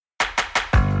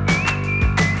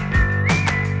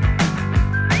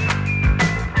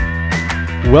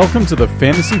Welcome to the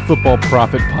Fantasy Football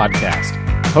Profit Podcast,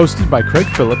 hosted by Craig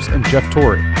Phillips and Jeff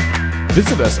Torrey.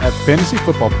 Visit us at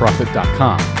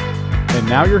fantasyfootballprofit.com. And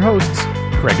now your hosts,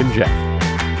 Craig and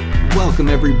Jeff. Welcome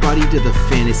everybody to the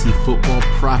Fantasy Football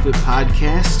Profit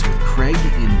Podcast with Craig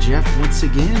and Jeff once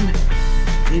again.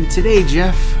 And today,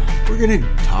 Jeff, we're going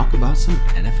to talk about some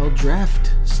NFL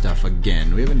draft stuff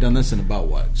again. We haven't done this in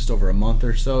about, just over a month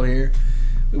or so here.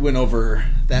 We went over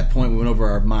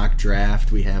our mock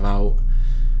draft. We have out,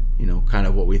 kind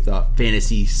of what we thought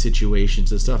fantasy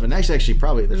situations and stuff. And actually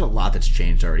probably there's a lot that's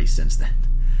changed already since then.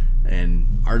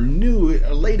 And our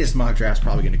latest mock draft is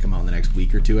probably going to come out in the next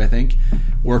week or two, I think.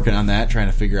 Working on that, trying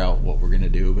to figure out what we're going to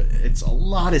do. But a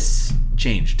lot has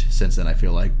changed since then, I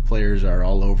feel like. Players are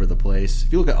all over the place.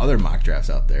 If you look at other mock drafts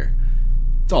out there,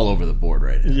 it's all over the board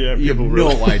right now. Yeah, you have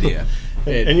no idea.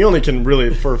 And you only can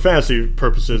really, for fantasy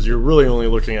purposes, you're really only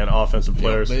looking at offensive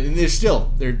players. And it's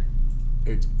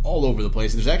all over the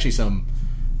place. There's actually some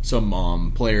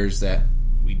players that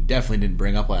we definitely didn't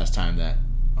bring up last time that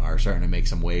are starting to make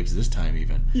some waves this time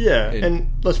even. Yeah,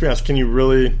 and let's be honest, can you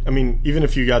really, even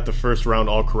if you got the first round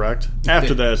all correct,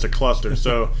 after that it's a cluster.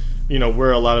 So,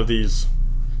 where a lot of these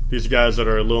guys that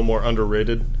are a little more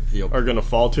underrated are going to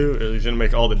fall to is going to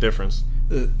make all the difference.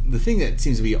 The thing that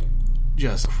seems to be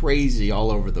just crazy all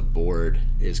over the board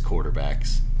is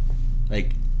quarterbacks.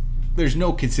 Like, there's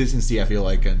no consistency, I feel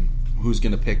like, on who's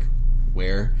going to pick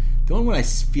where. The only one I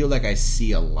feel like I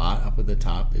see a lot up at the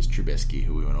top is Trubisky,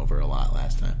 who we went over a lot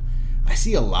last time. I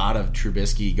see a lot of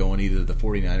Trubisky going either to the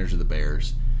 49ers or the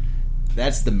Bears.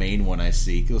 That's the main one I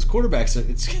see. Those quarterbacks,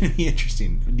 it's going to be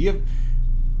interesting. Do you have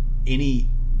any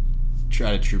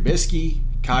try to Trubisky,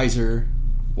 Kaiser,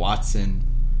 Watson?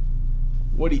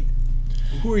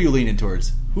 Who are you leaning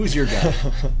towards? Who's your guy?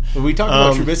 We talked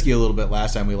about Trubisky a little bit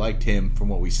last time. We liked him from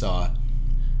what we saw.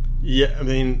 Yeah,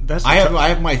 that's. I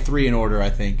have my three in order. I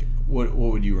think. What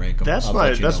would you rank them? That's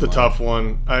the tough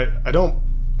one. I don't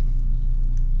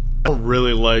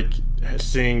really like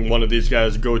seeing one of these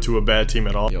guys go to a bad team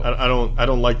at all. Yep. I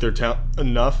don't like their talent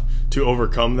enough to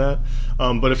overcome that.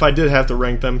 But if I did have to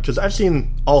rank them, because I've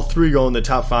seen all three go in the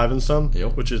top 5 in some,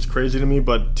 which is crazy to me.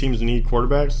 But teams need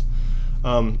quarterbacks.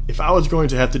 If I was going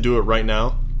to have to do it right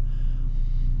now,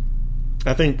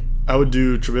 I think I would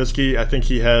do Trubisky. I think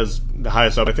he has the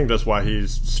highest up. I think that's why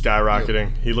he's skyrocketing.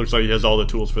 Yep. He looks like he has all the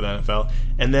tools for the NFL.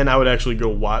 And then I would actually go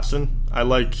Watson. I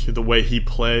like the way he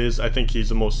plays. I think he's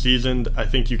the most seasoned. I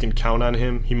think you can count on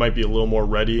him. He might be a little more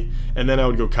ready. And then I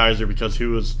would go Kaiser because he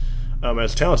was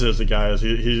as talented as the guy is.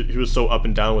 He was so up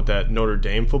and down with that Notre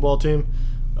Dame football team.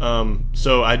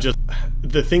 So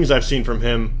the things I've seen from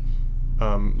him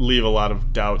leave a lot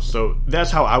of doubts. So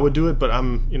that's how I would do it, but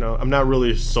I'm not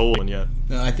really sold yet.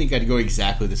 No, I think I'd go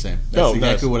exactly the same. That's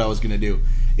exactly what I was going to do.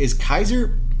 Is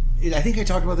Kaiser, I think I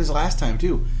talked about this last time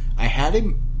too. I had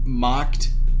him mocked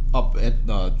up at,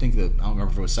 I don't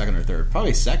remember if it was second or third.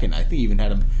 Probably second. I think he even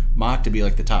had him mocked to be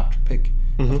like the top pick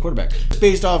of quarterback.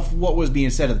 Based off what was being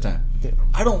said at the time. Yeah.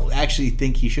 I don't actually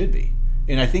think he should be.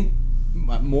 And I think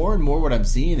more and more what I'm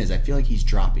seeing is I feel like he's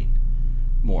dropping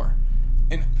more.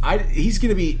 And he's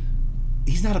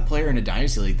not a player in a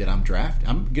dynasty league that I'm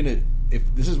drafting. If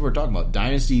this is what we're talking about,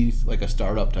 dynasty, like a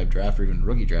startup type draft or even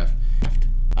rookie draft,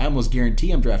 I almost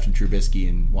guarantee I'm drafting Trubisky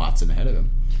and Watson ahead of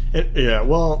him.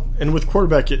 And with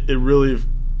quarterback, it really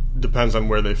depends on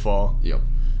where they fall. Yep.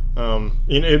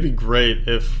 It'd be great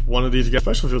if one of these guys,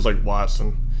 especially if it was like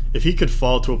Watson, if he could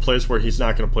fall to a place where he's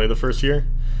not going to play the first year.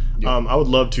 Yep. I would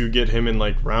love to get him in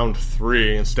like round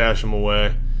 3 and stash him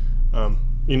away.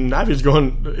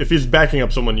 If he's backing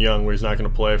up someone young where he's not going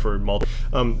to play for multiple,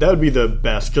 that would be the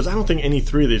best, because I don't think any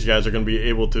 3 of these guys are going to be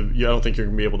able to. I don't think you're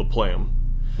going to be able to play them.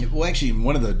 Yeah, well, actually, in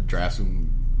one of the drafts, we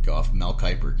can go off Mel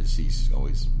Kiper because he's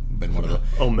always been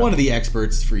one of the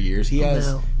experts for years. He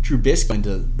has Trubisky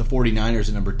into the 49ers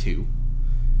at number 2,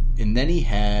 and then he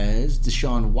has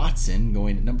Deshaun Watson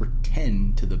going at number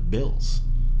 10 to the Bills.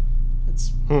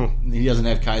 He doesn't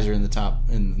have Kaiser in the top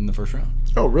in the first round.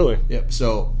 Oh, really? Yep.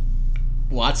 So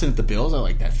Watson at the Bills, I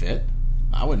like that fit.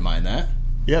 I wouldn't mind that.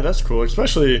 Yeah, that's cool.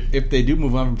 Especially if they do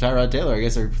move on from Tyrod Taylor, I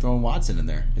guess they're throwing Watson in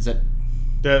there. Is that?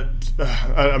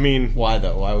 Why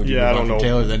though? Why would you move on from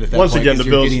Taylor then? Once again, the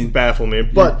Bills baffle me.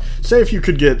 But say if you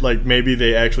could get maybe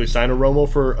they actually sign a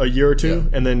Romo for a year or two,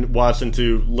 and then Watson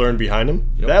to learn behind him,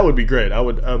 that would be great.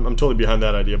 I'm totally behind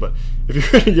that idea. But if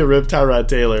you're going to get rid of Tyrod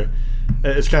Taylor,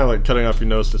 it's kind of like cutting off your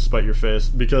nose to spite your face,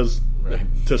 because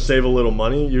to save a little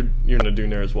money, you're going to do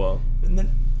there as well. And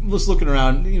then just looking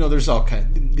around, there's all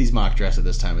these mock drafts at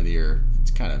this time of the year.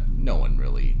 It's kind of no one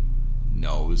really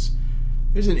knows.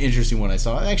 There's an interesting one I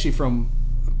saw, actually from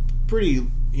pretty,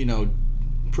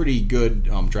 pretty good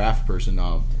draft person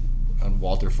on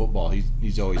Walter Football.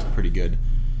 He's always pretty good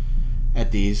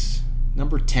at these.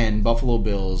 Number 10, Buffalo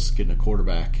Bills getting a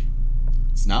quarterback.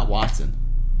 It's not Watson.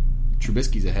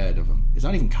 Trubisky's ahead of him. It's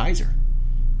not even Kaiser.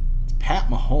 It's Pat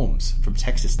Mahomes from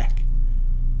Texas Tech.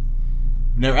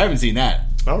 I haven't seen that.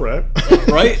 All right.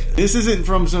 Right? This isn't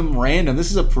from some random.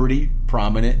 This is a pretty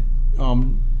prominent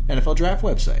NFL draft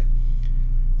website.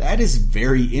 That is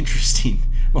very interesting.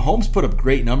 Mahomes put up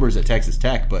great numbers at Texas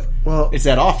Tech, but it's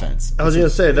that offense. I was going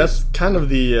to say, that's kind of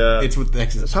the... it's with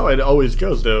Texas. That's how it always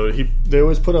goes, though. They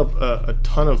always put up a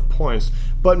ton of points,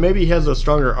 but maybe he has a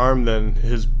stronger arm than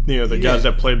the guys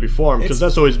that played before him, because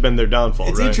that's always been their downfall,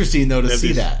 It's right? interesting, though, to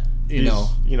see that.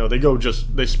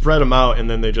 They spread them out, and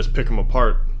then they just pick them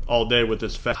apart all day with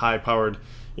this high-powered,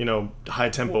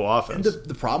 high-tempo offense. And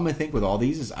the problem, I think, with all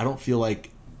these is I don't feel like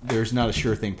there's not a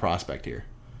sure thing prospect here.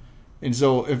 And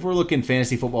so if we're looking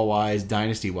fantasy football-wise,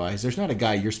 dynasty-wise, there's not a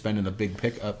guy you're spending a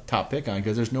top pick on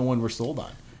because there's no one we're sold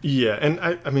on. Yeah, and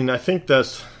I think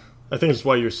that's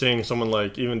why you're seeing someone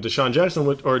like even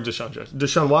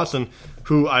Deshaun Watson,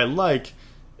 who I like,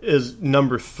 is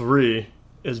number 3,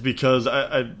 is because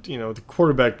the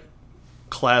quarterback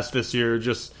class this year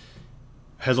just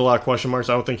has a lot of question marks.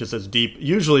 I don't think it's as deep.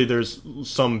 Usually there's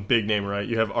some big name, right?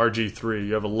 You have RG3,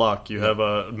 you have a Luck, you have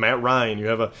a Matt Ryan, you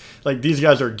have these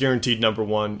guys are guaranteed number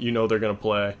 1. You know they're going to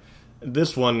play.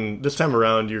 This time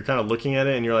around, you're kind of looking at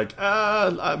it and you're like,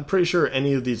 I'm pretty sure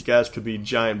any of these guys could be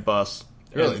giant busts.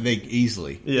 Really, they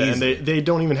easily. Yeah, easily. And they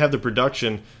don't even have the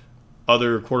production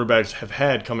other quarterbacks have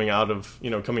had coming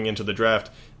into the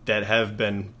draft that have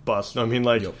been busts. I mean,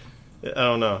 I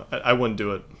don't know. I wouldn't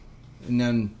do it. And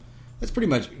then that's pretty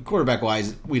much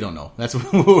quarterback-wise, we don't know. That's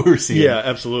what we're seeing. Yeah,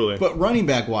 absolutely. But running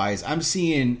back-wise, I'm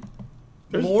seeing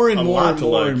more and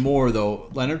more, though.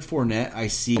 Leonard Fournette, I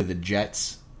see the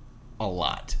Jets a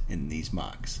lot in these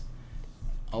mocks.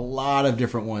 A lot of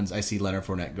different ones, I see Leonard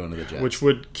Fournette going to the Jets. Which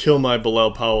would kill my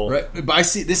Bilal Powell. Right, but I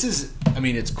see,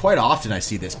 it's quite often I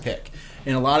see this pick.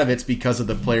 And a lot of it's because of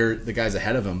the guys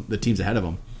ahead of him, the teams ahead of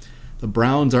him. The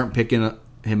Browns aren't picking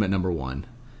him at number 1.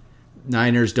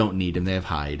 Niners don't need him, they have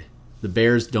Hyde. The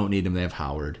Bears don't need him; they have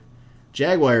Howard.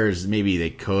 Jaguars, maybe they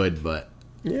could, but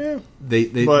yeah, they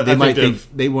might think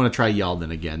they want to try Yeldon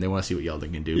again. They want to see what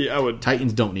Yeldon can do. Yeah, I would.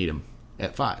 Titans don't need him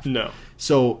at 5. No.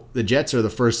 So the Jets are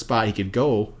the first spot he could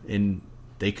go, and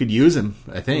they could use him.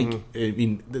 I think. Mm-hmm. I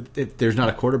mean, if there's not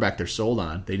a quarterback they're sold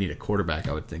on, they need a quarterback,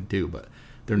 I would think too. But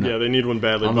they're not. Yeah, they need one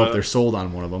badly. I don't know if they're sold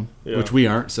on one of them, which we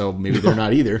aren't. So maybe they're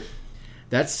not either.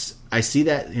 I see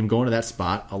him going to that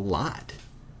spot a lot.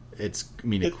 It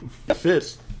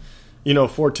fits.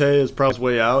 Forte is probably his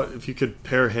way out. If you could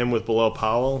pair him with Bilal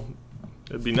Powell,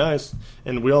 it'd be nice.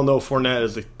 And we all know Fournette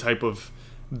is the type of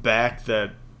back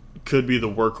that could be the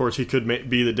workhorse. He could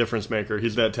be the difference maker.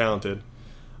 He's that talented.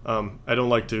 I don't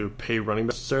like to pay running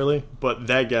back necessarily, but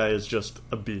that guy is just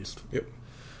a beast. Yep.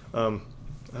 I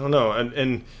don't know.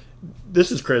 And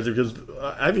this is crazy because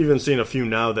I've even seen a few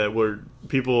now where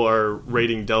people are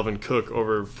rating Delvin Cook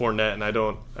over Fournette,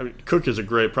 and Cook is a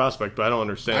great prospect, but I don't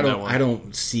understand that one. I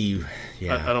don't see.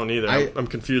 Yeah, I don't either. I'm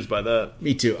confused by that.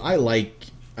 Me too. I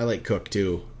like Cook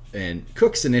too, and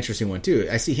Cook's an interesting one too.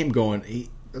 I see him going.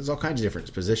 There's all kinds of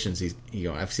different positions. He's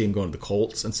I've seen him going to the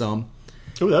Colts and some.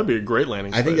 Oh, that'd be a great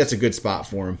landing spot. I think that's a good spot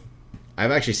for him.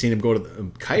 I've actually seen him go to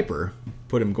Kuiper,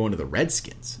 put him going to the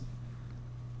Redskins.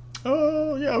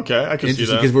 Oh, yeah, okay. I can see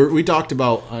that. Because we talked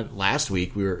about last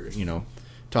week, we were,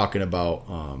 talking about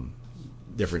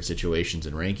different situations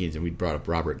and rankings, and we brought up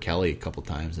Robert Kelly a couple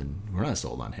times, and we're not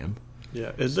sold on him.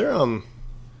 Yeah. Is there, do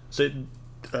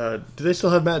they still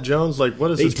have Matt Jones?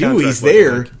 What is they his do. contract? He's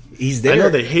there. Like? He's there.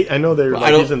 I know they're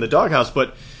he's in the doghouse,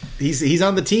 but he's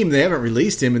on the team. They haven't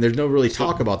released him, and there's no really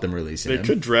talk about them releasing him. They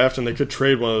could draft and they could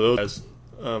trade one of those guys.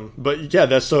 But yeah,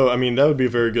 that would be a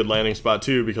very good landing spot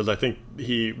too, because I think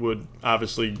he would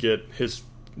obviously get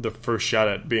the first shot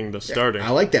at being the starter. I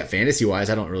like that fantasy wise.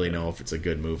 I don't really know if it's a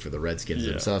good move for the Redskins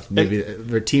themselves. Maybe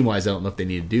their team wise, I don't know if they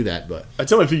need to do that. But I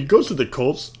tell him if he goes to the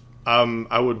Colts,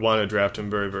 I would want to draft him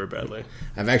very, very badly.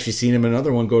 I've actually seen him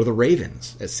another one go to the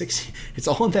Ravens at 60. It's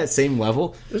all on that same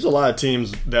level. There's a lot of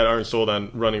teams that aren't sold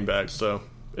on running backs, so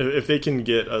if they can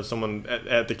get someone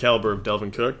at the caliber of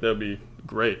Delvin Cook, that'd be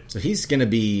great. So he's going to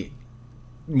be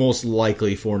most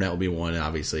likely Fournette will be 1,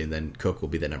 obviously, and then Cook will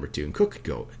be the number 2. And Cook could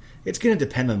go. It's going to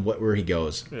depend on where he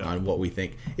goes, on what we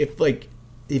think. If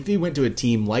he went to a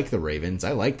team like the Ravens,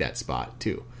 I like that spot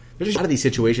too. There's a lot of these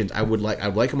situations I'd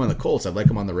like him on the Colts. I'd like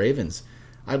him on the Ravens.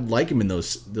 I'd like him in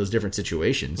those different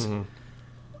situations. Mm-hmm.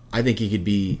 I think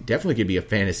he definitely could be a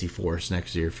fantasy force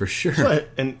next year for sure. Right.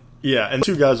 And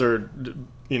 2 guys are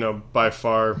by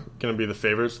far going to be the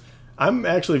favorites. I'm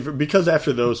actually, because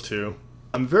after those two,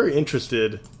 I'm very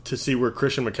interested to see where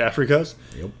Christian McCaffrey goes.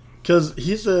 Yep. Because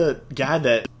he's a guy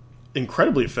that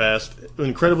incredibly fast,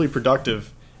 incredibly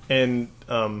productive, and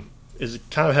is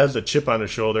kind of has a chip on his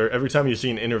shoulder. Every time you see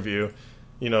an interview,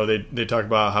 they talk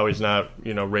about how he's not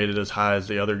rated as high as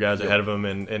the other guys ahead of him,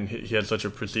 and he had such a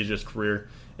prestigious career,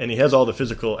 and he has all the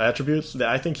physical attributes that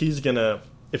I think he's gonna,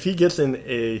 if he gets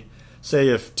in say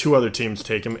if two other teams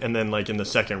take him, and then like in the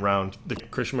second round, the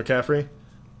Christian McCaffrey,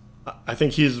 I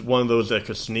think he's one of those that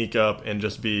could sneak up and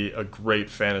just be a great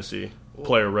fantasy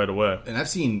player right away. And I've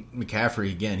seen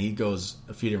McCaffrey again. He goes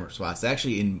a few different spots.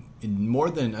 Actually, in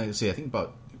more than I think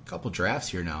about a couple drafts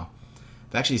here now,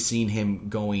 I've actually seen him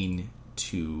going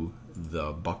to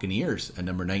the Buccaneers at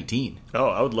number 19. Oh,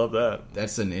 I would love that.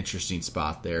 That's an interesting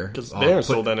spot there. Because they aren't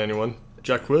sold on anyone.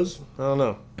 Jack Quiz? I don't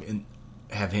know. And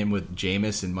have him with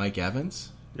Jameis and Mike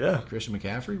Evans. Yeah. Christian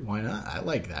McCaffrey. Why not? I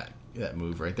like that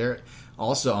move right there.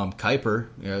 Also, Kuiper.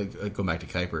 Go back to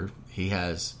Kuiper. He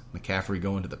has McCaffrey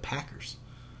going to the Packers.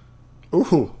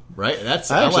 Ooh. Right? That's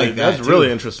too.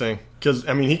 Really interesting. Because,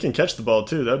 he can catch the ball,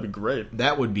 too. That'd be great.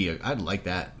 That would be I'd like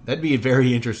that. That'd be a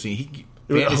very interesting.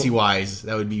 Fantasy-wise,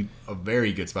 that would be a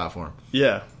very good spot for him.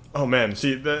 Yeah. Oh, man.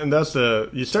 See, and that's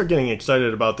you start getting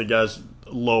excited about the guys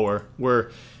lower,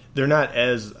 where they're not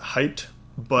as hyped,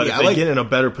 but if they get in a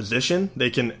better position, they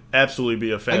can absolutely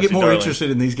be a fantasy I get more darling.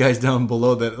 interested in these guys down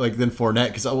below than Fournette,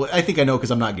 because I think I know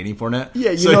because I'm not getting Fournette.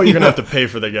 Yeah, you're going to have to pay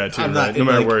for the guy, too, right? No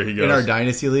matter where he goes. In our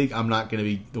Dynasty League, I'm not going to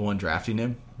be the one drafting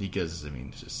him, because,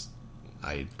 it's just,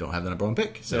 I don't have the number one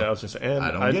pick. So yeah, I was going to say, and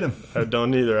I don't get him. I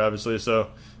don't either, obviously, so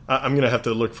I'm going to have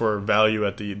to look for value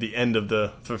at the end of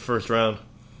the first round.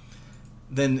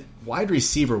 Then wide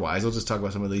receiver wise, I'll just talk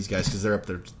about some of these guys because they're up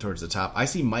there towards the top. I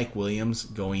see Mike Williams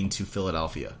going to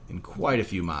Philadelphia in quite a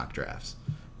few mock drafts.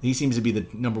 He seems to be the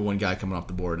number one guy coming off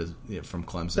the board from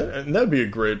Clemson. And that'd be a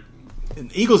great.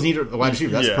 And Eagles need a wide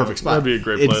receiver. That's a perfect spot. That'd be a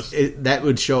great place. That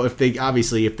would show if they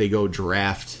go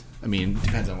draft. It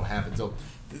depends on what happens.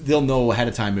 They'll know ahead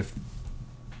of time if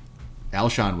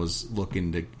Alshon was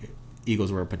looking to.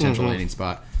 Eagles were a potential landing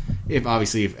spot. If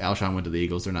Alshon went to the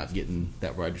Eagles, they're not getting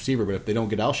that wide receiver. But if they don't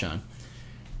get Alshon,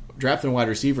 drafting a wide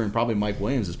receiver and probably Mike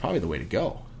Williams is probably the way to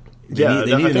go. They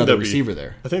need another receiver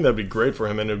there. I think that'd be great for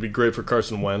him, and it'd be great for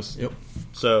Carson Wentz. Yep.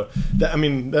 So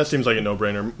that seems like a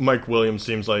no-brainer. Mike Williams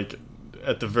seems like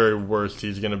at the very worst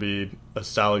he's going to be a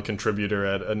solid contributor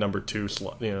at a number 2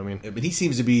 slot. You know what I mean? Yeah, but he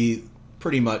seems to be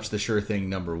pretty much the sure thing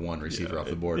number 1 receiver off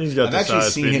the board. He's got the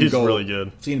size. He's really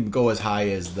good. Seen him go as high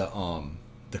as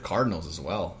the Cardinals as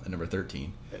well at number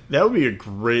 13. That would be a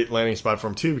great landing spot for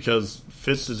him too, because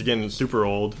Fitz is getting super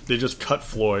old. They just cut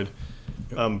Floyd.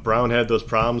 Brown had those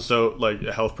problems, so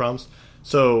health problems.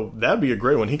 So that'd be a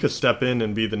great one. He could step in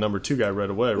and be the number 2 guy right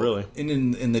away. Really. And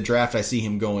in the draft, I see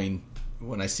him going.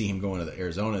 When I see him going to the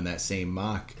Arizona in that same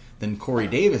mock, then Corey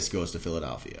Davis goes to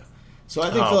Philadelphia. So I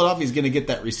think Philadelphia is going to get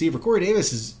that receiver. Corey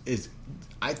Davis is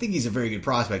I think he's a very good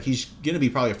prospect. He's going to be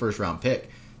probably a first-round pick.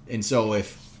 And so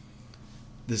if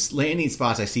this landing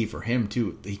spots I see for him,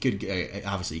 too, he could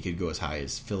go as high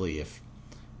as Philly if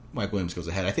Mike Williams goes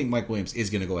ahead. I think Mike Williams is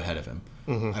going to go ahead of him.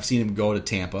 Mm-hmm. I've seen him go to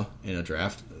Tampa in a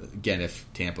draft. Again, if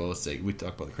Tampa, let's say, we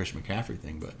talked about the Christian McCaffrey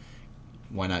thing, but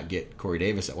why not get Corey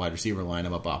Davis at wide receiver, line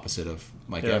him up opposite of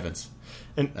Mike Evans?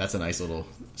 And that's a nice little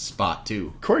spot,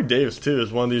 too. Corey Davis, too,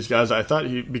 is one of these guys. I thought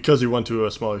because he went to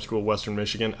a smaller school, Western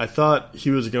Michigan, I thought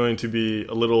he was going to be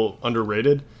a little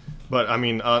underrated. But,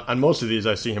 on most of these,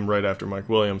 I see him right after Mike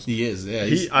Williams. He is, yeah.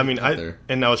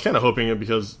 And I was kind of hoping it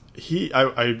because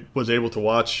I was able to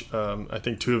watch, I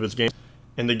think, 2 of his games.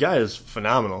 And the guy is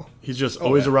phenomenal. He's just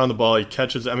always around the ball. He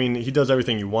catches. He does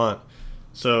everything you want.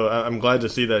 So I'm glad to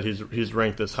see that he's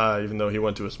ranked this high, even though he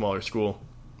went to a smaller school.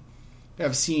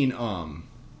 I've seen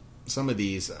some of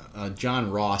these.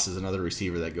 John Ross is another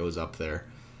receiver that goes up there.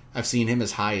 I've seen him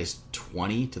as high as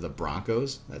 20 to the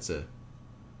Broncos. That's a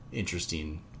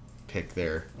interesting pick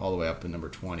there, all the way up to number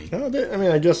 20.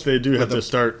 I guess they do have to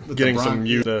start getting some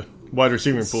youth in the wide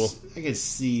receiving pool. I could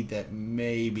see that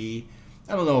maybe.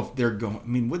 I don't know if they're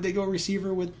going. Would they go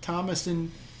receiver with Thomas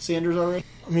and Sanders already?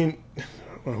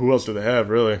 Who else do they have,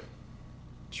 really?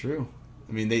 True.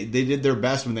 They did their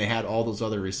best when they had all those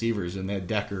other receivers, and they had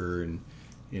Decker, and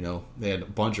they had a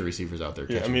bunch of receivers out there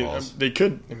catching balls. They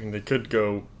could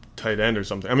go tight end or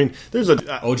something. There's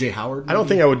O.J. Howard. Maybe? I don't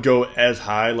think I would go as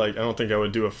high. I don't think I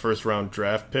would do a first round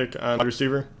draft pick on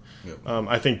receiver. Yep.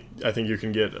 I think you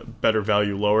can get better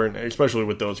value lower, and especially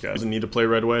with those guys. Doesn't need to play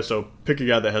right away, so pick a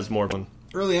guy that has more fun.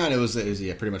 Early on, it was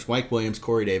pretty much Mike Williams,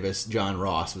 Corey Davis, John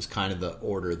Ross was kind of the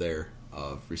order there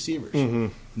of receivers. Mm-hmm.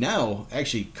 Now,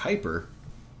 actually, Kuiper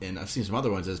and I've seen some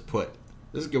other ones, has put,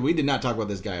 this is good. We did not talk about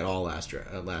this guy at all last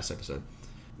episode.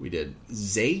 We did.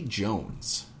 Zay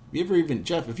Jones.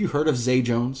 Jeff, have you heard of Zay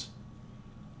Jones?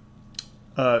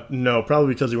 No,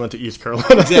 probably because he went to East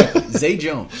Carolina. Exactly. Zay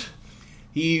Jones.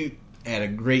 He had a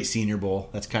great Senior Bowl.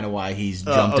 That's kind of why he's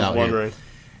jumped out here.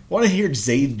 Want to hear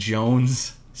Zay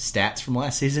Jones' stats from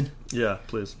last season? Yeah,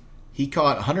 please. He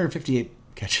caught 158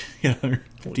 catches.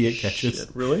 158 catches. Shit,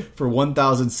 really? For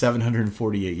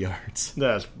 1,748 yards.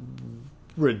 That's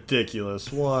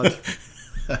ridiculous. What?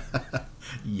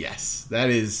 Yes, that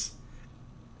is.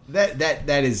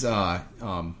 That is. I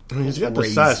mean, he's got crazy.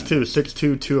 the size too,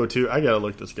 6'2", 202. I gotta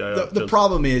look this guy up. The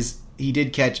problem is he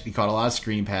caught a lot of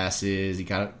screen passes. He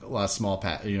caught a lot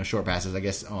of short passes. I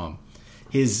guess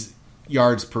his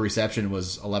yards per reception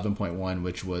was 11.1,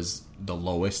 which was the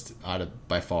lowest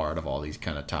by far out of all these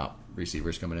kind of top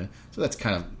receivers coming in. So that's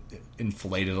kind of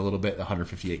inflated a little bit.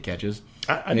 158 catches.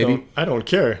 I don't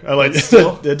care. I like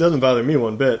it. Doesn't bother me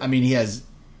one bit. I mean, he has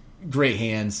great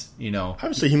hands,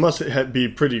 Obviously, he must be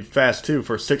pretty fast, too,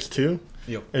 for 6'2".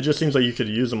 Yep. It just seems like you could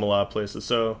use him a lot of places.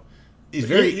 So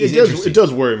it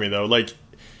does worry me, though. Like,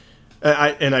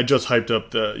 I just hyped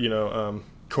up the,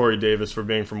 Corey Davis for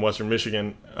being from Western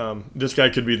Michigan. This guy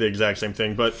could be the exact same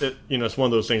thing, but, it's one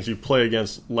of those things you play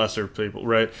against lesser people,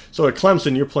 right? So at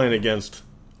Clemson, you're playing against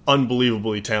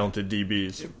unbelievably talented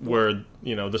DBs, where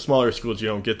the smaller schools you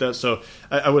don't get that. So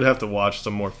I would have to watch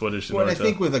some more footage. Well, I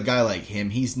think with a guy like him,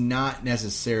 he's not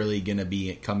necessarily going to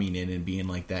be coming in and being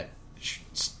like that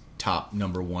top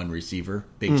number one receiver,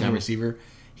 big time receiver.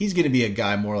 He's going to be a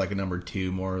guy more like a number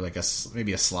two, more like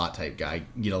maybe a slot type guy.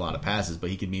 Get a lot of passes, but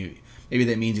he could be. Maybe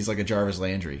that means he's like a Jarvis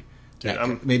Landry.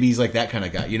 Dude, maybe he's like that kind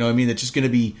of guy. You know what I mean? That's just going to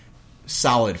be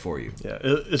solid for you. Yeah,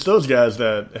 it's those guys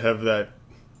that have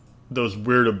those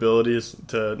weird abilities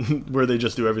to where they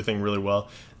just do everything really well,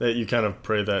 that you kind of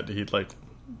pray that he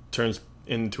turns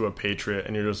into a Patriot,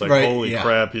 and you're just like, right, holy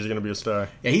crap, he's going to be a star.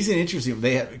 Yeah, he's an interesting.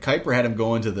 Kuiper had him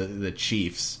going to the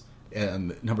Chiefs.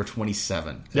 Number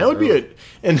 27. That would be it.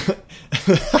 And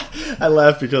I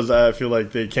laugh because I feel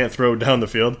like they can't throw down the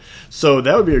field. So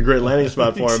that would be a great landing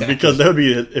spot for him, because that would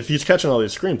be, if he's catching all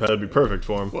these screen passes, that would be perfect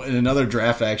for him. Well, in another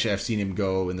draft, actually, I've seen him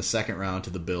go in the second round to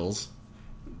the Bills.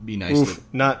 Be nice.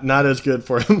 Not as good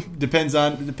for him. Depends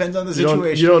on the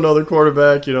situation. You don't know the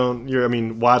quarterback.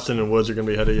 Watson and Woods are going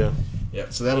to be ahead of you. Yeah,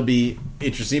 so that'll be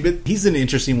interesting. But he's an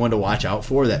interesting one to watch out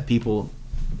for. That people.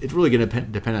 It's really going to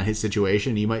depend on his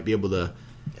situation. You might be able to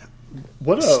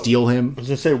steal him. I was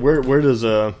going to say,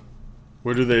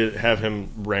 where do they have him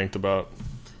ranked about?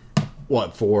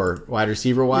 What, for wide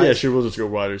receiver wise? Yeah, sure, we'll just go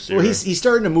wide receiver. Well, he's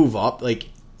starting to move up. Like,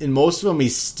 in most of them,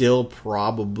 he's still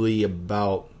probably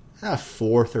about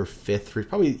fourth or fifth.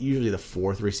 Probably usually the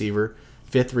fourth receiver.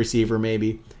 Fifth receiver,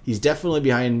 maybe. He's definitely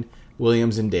behind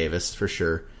Williams and Davis, for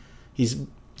sure. He's,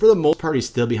 for the most part, he's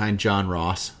still behind John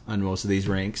Ross on most of these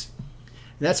ranks.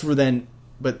 That's where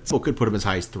but people could put him as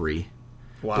high as 3.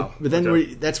 Wow. But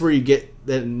then that's where you get,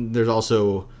 then there's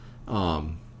also,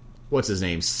 what's his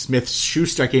name? Smith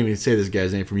Schuster. I can't even say this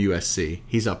guy's name, from USC.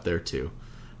 He's up there too.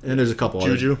 And then there's a couple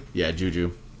Juju? Yeah,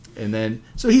 Juju. And then,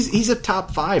 so he's a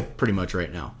top 5 pretty much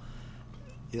right now.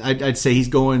 I'd say he's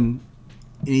going,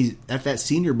 he's at that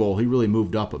Senior Bowl, he really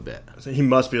moved up a bit. He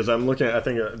must be, as I'm looking at, I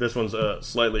think this one's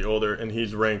slightly older, and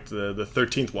he's ranked the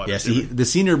 13th wide receiver. Yeah, the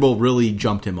Senior Bowl really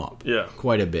jumped him up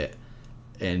quite a bit.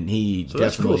 And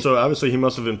that's cool. So obviously he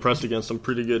must have impressed against some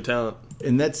pretty good talent.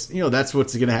 And that's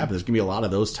what's going to happen. There's going to be a lot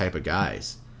of those type of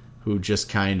guys who just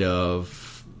kind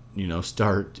of,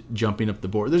 start jumping up the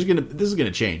board. This is going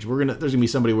to change. There's going to be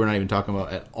somebody we're not even talking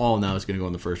about at all now that's going to go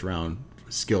in the first round,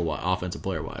 skill-wise, offensive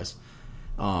player-wise.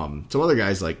 Some other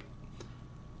guys like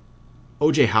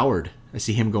O.J. Howard, I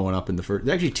see him going up in the first.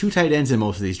 There's actually 2 tight ends in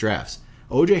most of these drafts.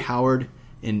 O.J. Howard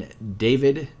and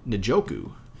David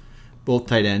Njoku. Both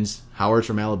tight ends. Howard's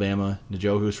from Alabama.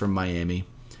 Njoku's from Miami.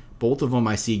 Both of them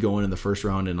I see going in the first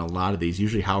round in a lot of these.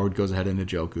 Usually Howard goes ahead of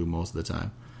Njoku most of the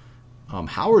time.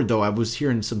 Howard, though, I was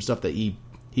hearing some stuff that he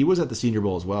was at the Senior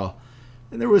Bowl as well.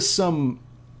 And there was some...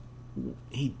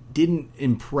 He didn't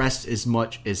impress as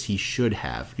much as he should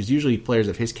have, because usually players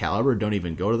of his caliber don't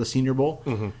even go to the Senior Bowl.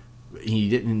 Mm-hmm. He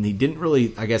didn't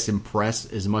really, I guess, impress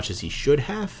as much as he should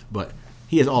have, but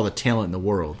he has all the talent in the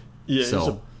world. Yeah, he's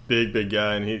a big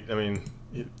guy, and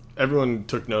everyone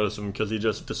took notice of him because he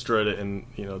just destroyed it in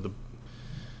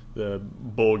the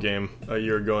bowl game a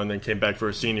year ago, and then came back for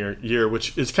a senior year,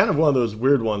 which is kind of one of those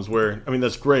weird ones where,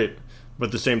 that's great, but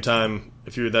at the same time,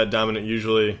 if you're that dominant,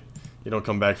 usually you don't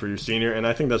come back for your senior, and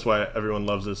I think that's why everyone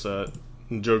loves this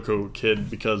Njoku kid,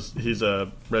 because he's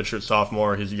a redshirt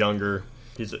sophomore, he's younger,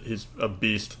 he's a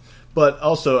beast, But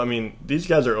also, I mean, these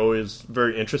guys are always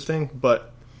very interesting,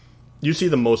 but you see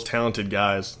the most talented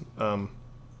guys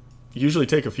usually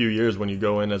take a few years when you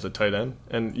go in as a tight end.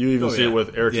 And you even see it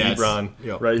with Eric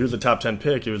Ebron, right? He was a top 10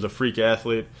 pick. He was a freak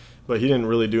athlete, but he didn't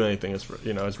really do anything his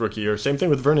rookie year. Same thing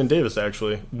with Vernon Davis,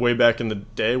 actually. Way back in the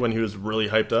day when he was really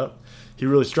hyped up, he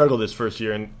really struggled his first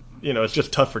year. And, it's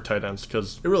just tough for tight ends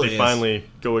because they finally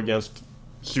go against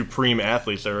supreme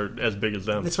athletes that are as big as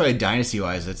them. That's why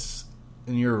dynasty-wise, it's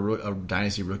in your a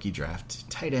dynasty rookie draft,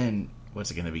 tight end, what's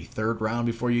it going to be, third round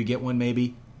before you get one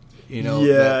maybe? You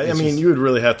would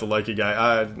really have to like a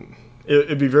guy.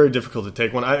 It'd be very difficult to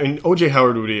take one. I mean, O.J.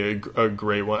 Howard would be a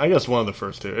great one. I guess one of the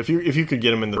first two. If you could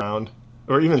get him in the round,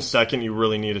 or even second, you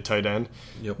really need a tight end,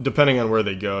 depending on where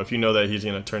they go. If you know that he's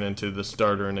going to turn into the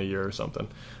starter in a year or something.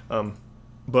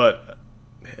 But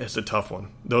it's a tough one.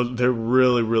 They're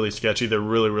really, really sketchy. They're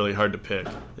really, really hard to pick.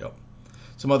 Yep.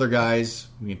 Some other guys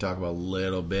we can talk about a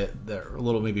little bit. They're a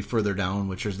little maybe further down,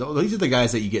 which is these are the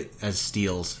guys that you get as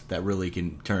steals that really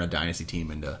can turn a dynasty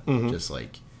team into just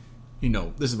like,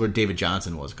 this is where David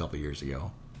Johnson was a couple years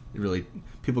ago.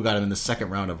 People got him in the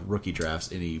second round of rookie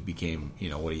drafts, and he became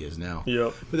what he is now.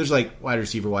 Yep. But there's like wide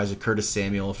receiver wise, Curtis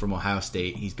Samuel from Ohio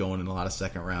State. He's going in a lot of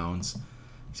second rounds.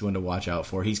 He's one to watch out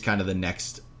for. He's kind of the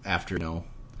next after.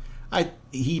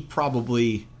 He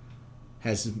probably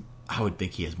has. I would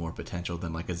think he has more potential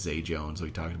than like a Zay Jones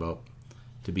we talked about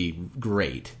to be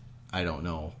great. I don't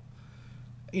know.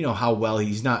 How well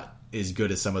he's not as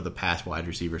good as some of the past wide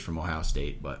receivers from Ohio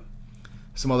State, but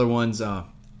some other ones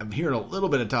I'm hearing a little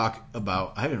bit of talk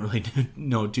about. I haven't really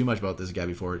known too much about this guy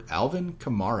before. Alvin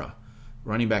Kamara,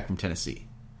 running back from Tennessee.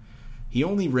 He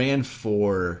only ran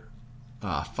for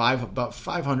about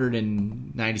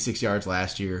 596 yards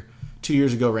last year. 2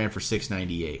 years ago, ran for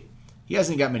 698. He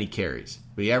hasn't got many carries,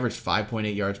 but he averaged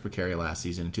 5.8 yards per carry last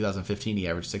season. In 2015, he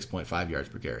averaged 6.5 yards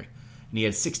per carry. And he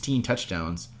had 16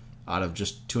 touchdowns out of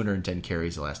just 210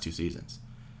 carries the last two seasons.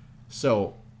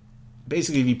 So,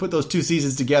 basically, if you put those two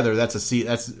seasons together, that's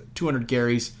 200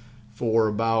 carries for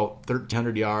about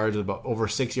 1,300 yards, about over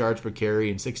 6 yards per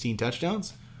carry, and 16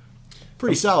 touchdowns.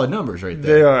 Pretty solid numbers right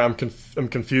there. They are. I'm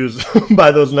confused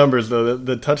by those numbers, though.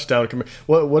 The touchdown.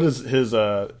 What is his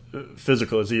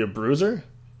physical? Is he a bruiser?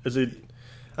 Is he?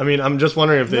 I mean, I'm just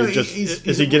wondering if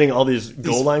is he getting all these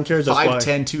goal line carries?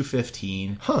 5'10",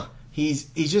 215. Huh.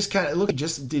 He's just kind of look.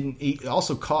 He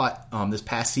also caught this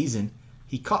past season.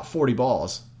 He caught 40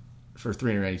 balls for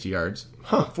 392 yards.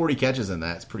 40 catches in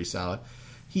that. It's pretty solid.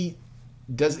 He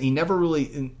never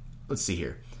really. Let's see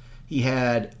here. He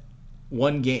had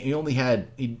one game. He only had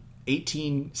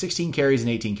 16 carries and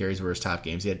 18 carries were his top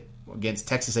games. He had against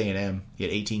Texas A&M. He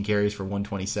had 18 carries for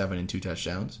 127 and 2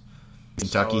 touchdowns.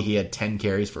 Kentucky, he had 10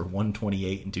 carries for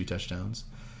 128 and 2 touchdowns.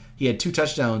 He had 2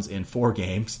 touchdowns in 4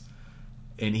 games,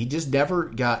 and he just never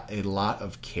got a lot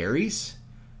of carries,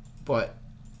 but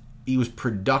he was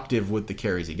productive with the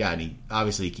carries he got, and he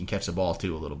obviously can catch the ball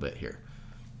too a little bit here,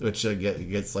 which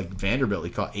gets like Vanderbilt.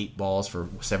 He caught 8 balls for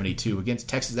 72 against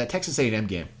Texas. That Texas A&M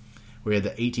game where he had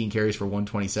the 18 carries for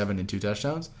 127 and 2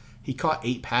 touchdowns, he caught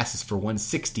 8 passes for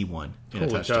 161 and a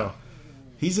touchdown. Cow.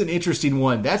 He's an interesting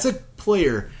one. That's a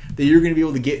player that you're going to be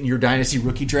able to get in your dynasty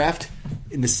rookie draft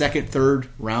in the second, third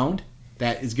round.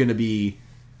 That is going to be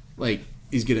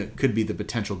could be the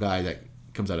potential guy that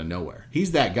comes out of nowhere.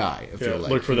 He's that guy. I feel like.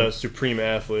 Look for that supreme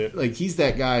athlete. Like he's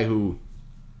that guy who,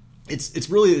 it's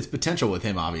potential with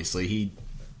him. Obviously,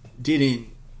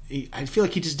 I feel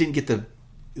like he just didn't get the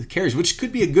carries, which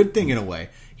could be a good thing in a way.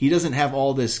 He doesn't have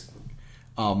all this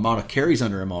amount of carries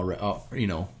under him already.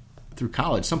 Through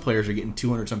college, some players are getting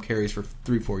 200 some carries for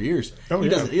 3-4 years. He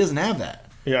doesn't have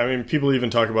that. Yeah, I mean, people even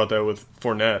talk about that with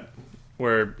Fournette,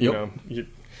 where you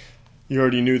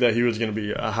already knew that he was going to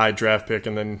be a high draft pick,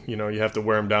 and then you have to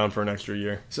wear him down for an extra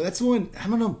year. So that's one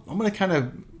I'm gonna kind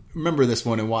of remember this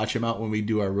one and watch him out when we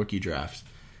do our rookie drafts.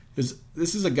 This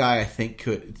is a guy I think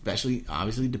could, especially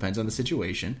obviously depends on the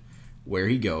situation, where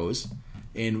he goes.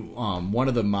 And one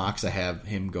of the mocks I have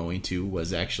him going to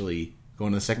was actually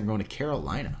going to the second, going to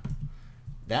Carolina.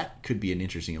 That could be an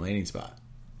interesting landing spot.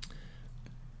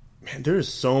 Man, there's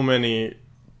so many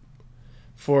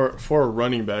for a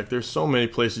running back. There's so many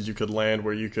places you could land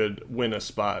where you could win a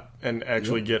spot and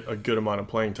actually get a good amount of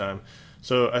playing time.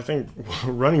 So I think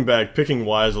running back, picking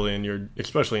wisely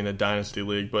especially in a dynasty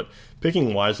league, but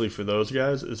picking wisely for those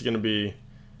guys is going to be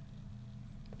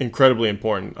incredibly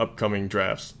important upcoming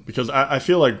drafts, because I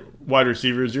feel like wide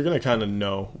receivers, you're going to kind of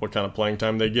know what kind of playing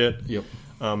time they get. Yep.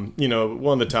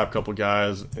 One of the top couple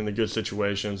guys in the good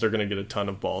situations, they're going to get a ton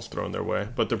of balls thrown their way,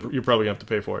 but you're probably going to have to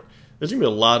pay for it. There's going to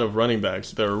be a lot of running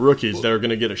backs that are rookies that are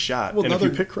going to get a shot, and if you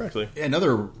pick correctly.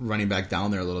 Another running back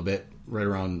down there a little bit, right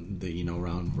around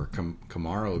around where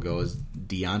Kamara will go, is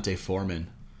Deontay Foreman.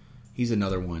 He's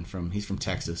another one he's from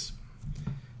Texas.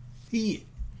 I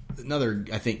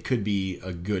think, could be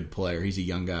a good player. He's a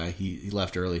young guy. He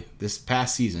left early this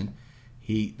past season.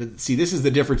 This is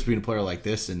the difference between a player like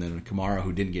this and then Kamara,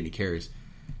 who didn't get any carries.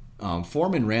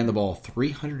 Foreman ran the ball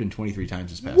 323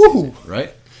 times this past season,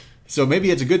 right? So maybe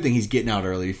it's a good thing he's getting out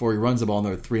early before he runs the ball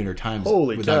another 300 times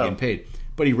without getting paid.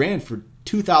 But he ran for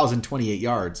 2,028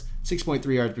 yards,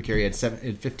 6.3 yards per carry. He had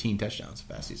 15 touchdowns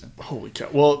past season. Holy cow.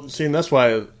 Well, see, and that's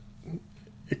why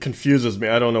it confuses me.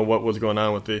 I don't know what was going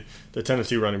on with the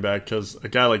Tennessee running back, because a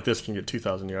guy like this can get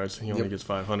 2,000 yards and he only gets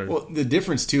 500. Well, the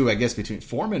difference, too, I guess, between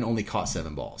Foreman only caught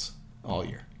 7 balls all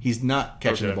year. He's not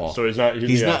catching the ball. So he's not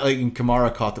like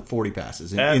Kamara caught the 40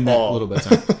 passes in that little bit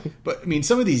of time. But, I mean,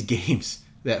 some of these games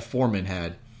that Foreman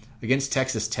had against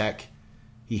Texas Tech,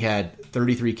 he had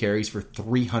 33 carries for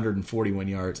 341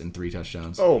 yards and 3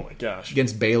 touchdowns. Oh, my gosh.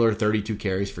 Against Baylor, 32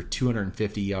 carries for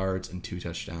 250 yards and 2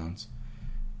 touchdowns.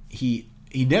 He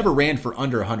never ran for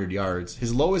under 100 yards.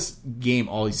 His lowest game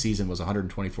all season was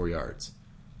 124 yards.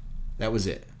 That was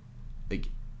it. Like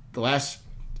the last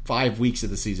 5 weeks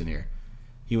of the season here,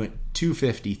 he went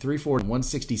 250, 340,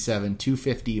 167,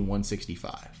 250, and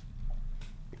 165.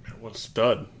 What a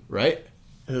stud. Right?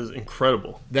 It is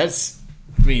incredible.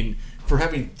 For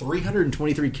having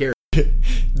 323 carries.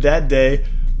 That day,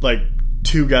 like,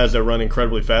 2 guys that run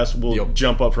incredibly fast will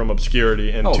jump up from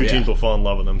obscurity, and 2 teams will fall in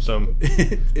love with them. So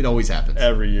it always happens.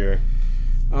 Every year.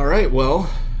 All right, well,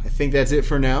 I think that's it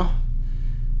for now.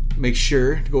 Make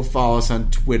sure to go follow us on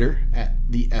Twitter at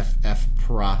the FF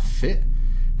Profit,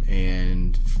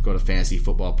 and go to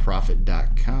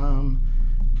fantasyfootballprofit.com.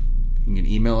 You can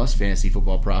email us,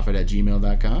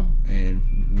 fantasyfootballprofit@gmail.com,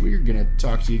 and we're going to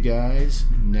talk to you guys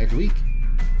next week.